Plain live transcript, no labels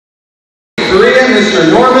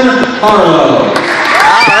Mr. Norman Harlow.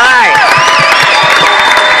 All right.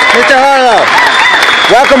 Mr. Harlow,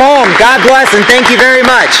 welcome home. God bless and thank you very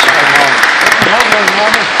much.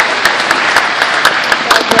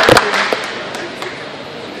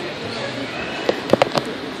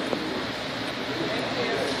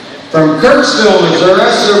 From Kirksville,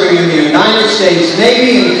 Missouri, serving in the United States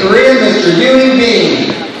Navy and Korea, Mr. Ewing.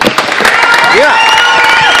 Yeah.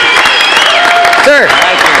 Sir,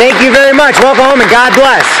 thank you very much. Welcome home and God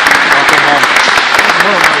bless.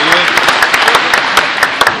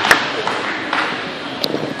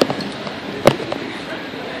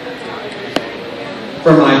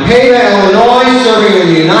 From Ipata, Illinois, serving in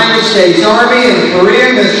the United States Army and Korea,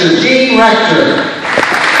 Mr. Rector.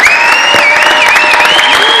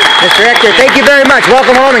 Mr. Rector, thank you very much.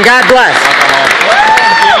 Welcome home and God bless.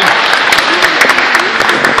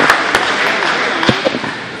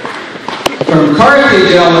 From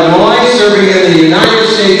Carthage, Illinois, serving in the United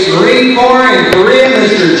States Marine Corps and Korea,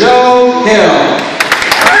 Mr. Joe Hill.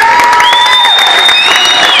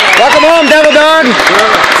 Welcome home, Devil Dog.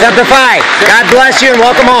 Simplify. God bless you and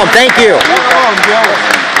welcome home. Thank you.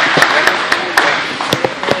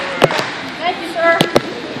 Thank you, sir.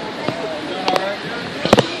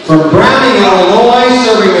 From Browning, Illinois,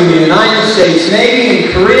 serving in the United States Navy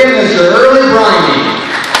and Korea, Mr. Earl Briney.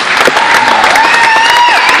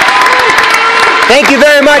 Thank you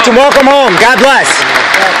very much and welcome home. God bless.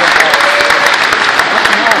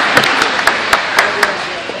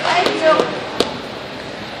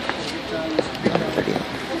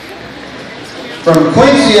 From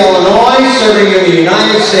Quincy, Illinois, serving in the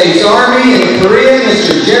United States Army and Korea,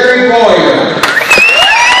 Mr. Jerry Boyer.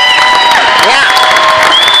 Yeah.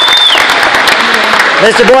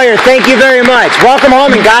 Mr. Boyer, thank you very much. Welcome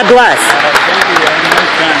home and God bless.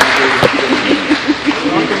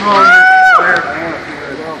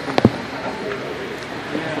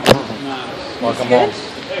 Welcome home.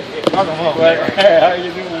 Welcome home. Hey, how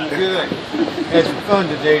you doing? Good. Had some fun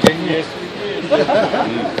today, didn't you? Yes, we did.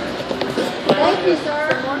 Thank you, sir.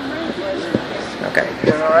 Okay.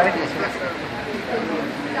 You all right?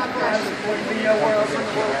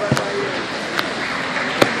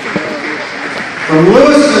 From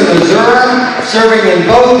Lewistown, Missouri, serving in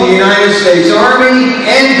both the United States Army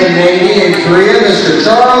and the Navy in Korea, Mr.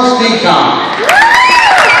 Charles Peacock.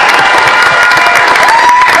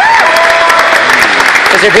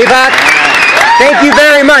 Mr. Peacock, thank you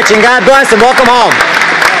very much and God bless and welcome home.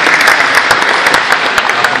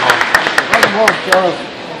 Welcome home, Charles.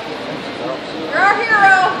 You're our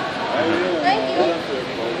hero. Thank you.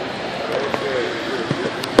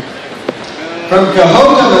 From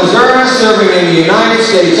Kahoka, Missouri, serving in the United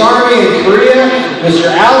States Army and Korea, Mr.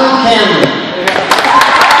 Alan Cameron.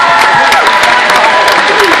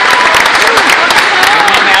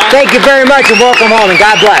 Thank you very much and welcome home and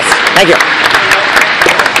God bless. Thank you.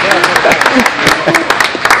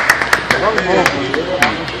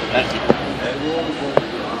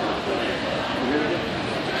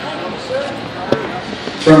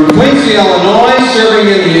 From Quincy, Illinois, serving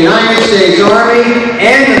in the United States Army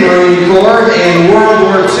and the Marine Corps in World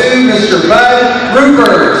War II, Mr. Bud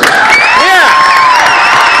Rupert. Yeah.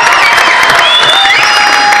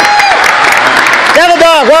 Devil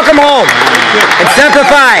Dog, welcome home. And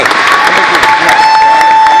Simplify.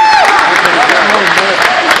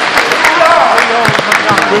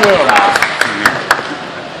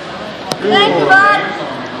 Thank you, bud.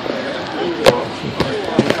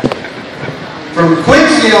 From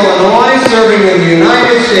Quincy, Illinois, serving in the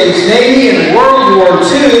United States Navy in World War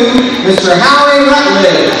II, Mr. Howie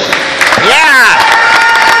Rutledge. Yeah.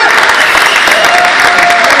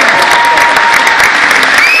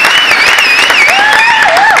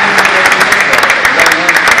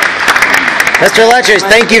 Mr. Letchers,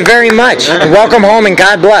 thank you very much. And welcome home and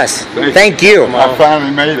God bless. Thank you. I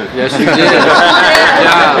finally made it. Yes, you did. Good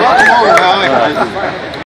job.